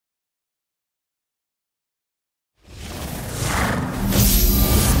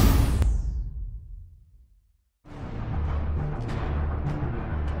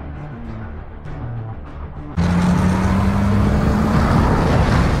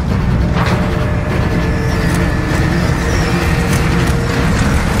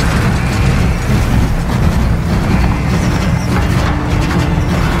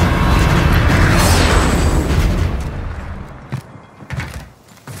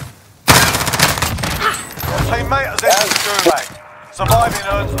teammate has entered the gulag. Surviving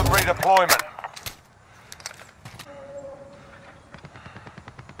earns them redeployment.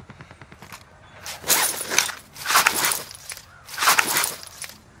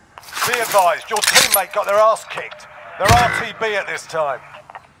 Be advised, your teammate got their ass kicked. They're RTB at this time.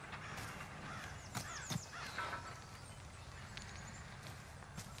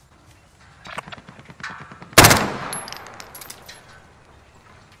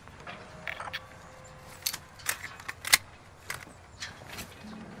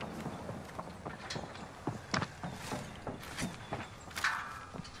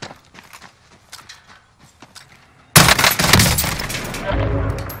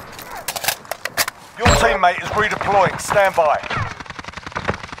 Your teammate is redeploying. Stand by.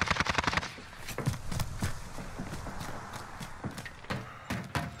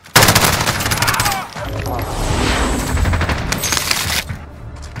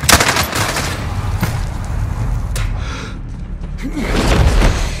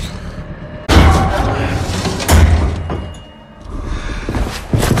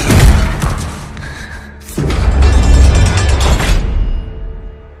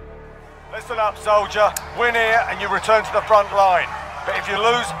 Listen up, soldier. Win here and you return to the front line. But if you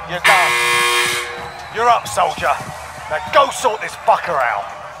lose, you're done. You're up, soldier. Now go sort this fucker out.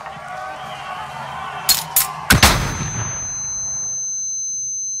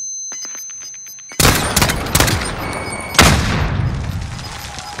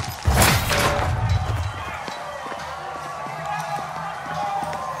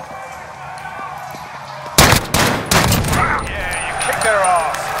 Yeah, you kicked their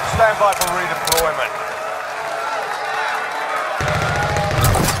ass. Stand by for redeployment.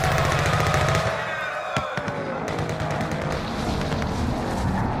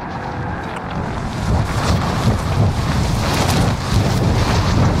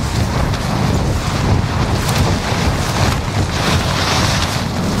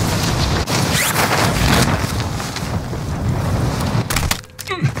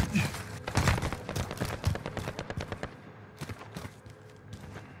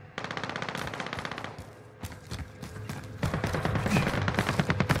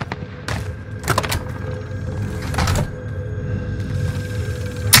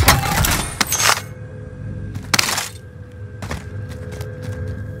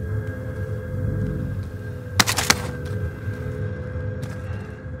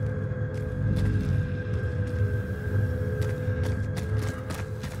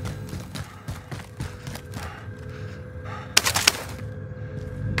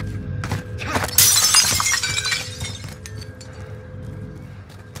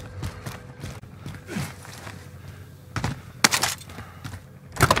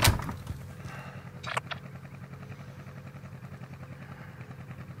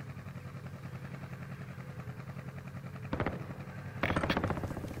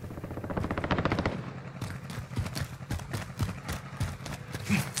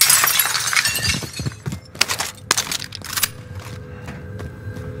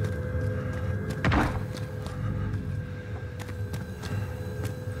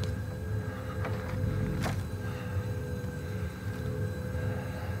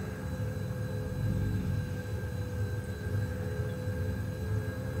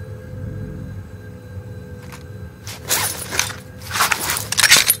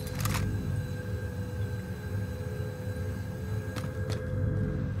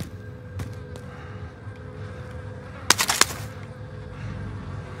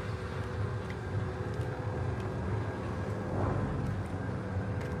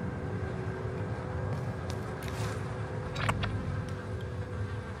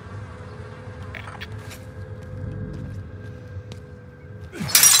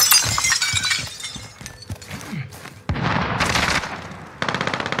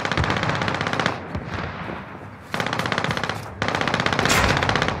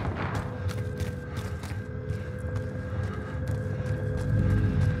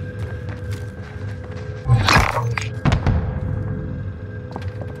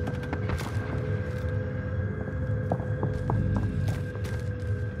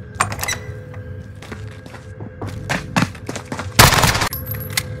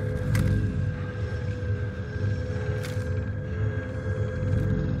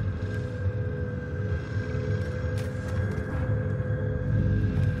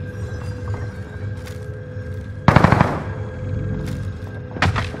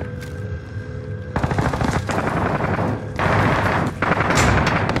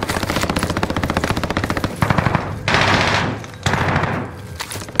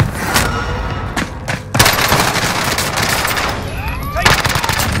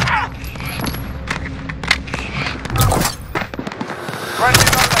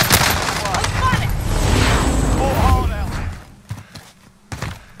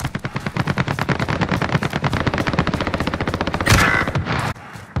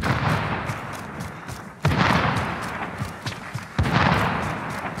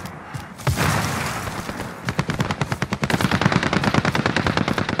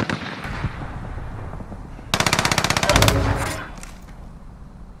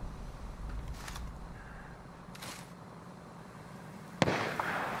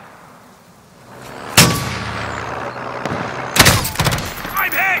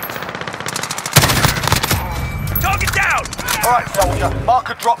 soldier. Mark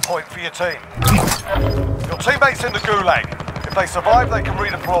a drop point for your team. Your teammates in the gulag. If they survive, they can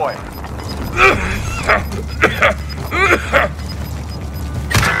redeploy.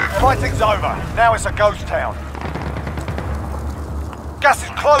 Fighting's over. Now it's a ghost town. Gas is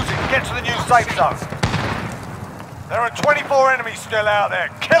closing. Get to the new safe zone. There are 24 enemies still out there.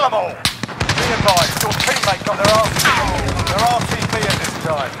 Kill them all. Be advised, your teammate got their RTB at this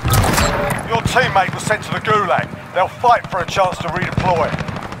time. Your teammate was sent to the gulag. They'll fight for a chance to redeploy.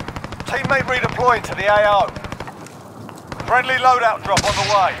 Teammate redeploying to the AO. Friendly loadout drop on the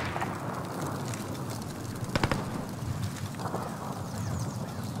way.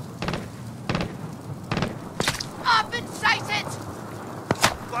 I've been sighted!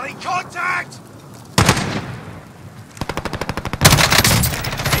 Bloody contact!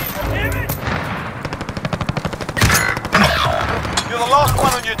 You're the last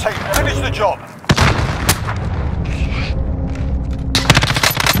one on your team. Finish the job.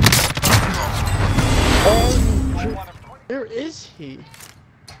 Where is he?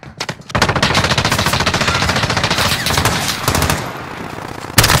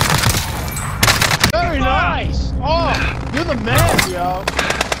 Very nice! Oh, you're the man, yo!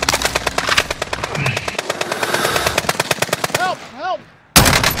 Help! Help!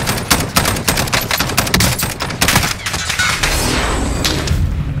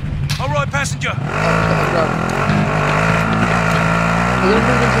 Alright, passenger! We're gonna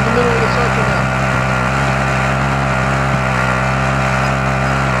move into the middle of the circle now.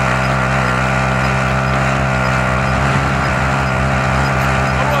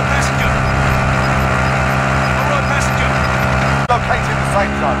 Located the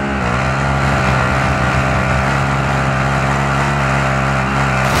safe zone.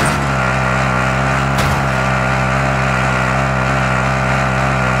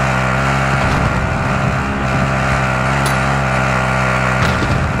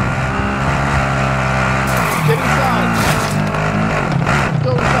 Get inside.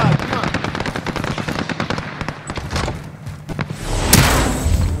 Go inside, come on.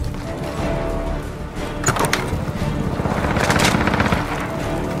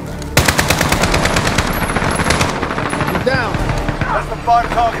 Down. Less than 5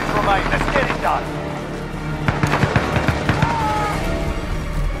 targets remain. Let's get it done.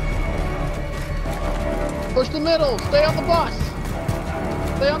 Push the middle. Stay on the bus.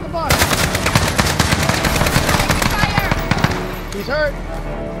 Stay on the bus. Fire! He's hurt.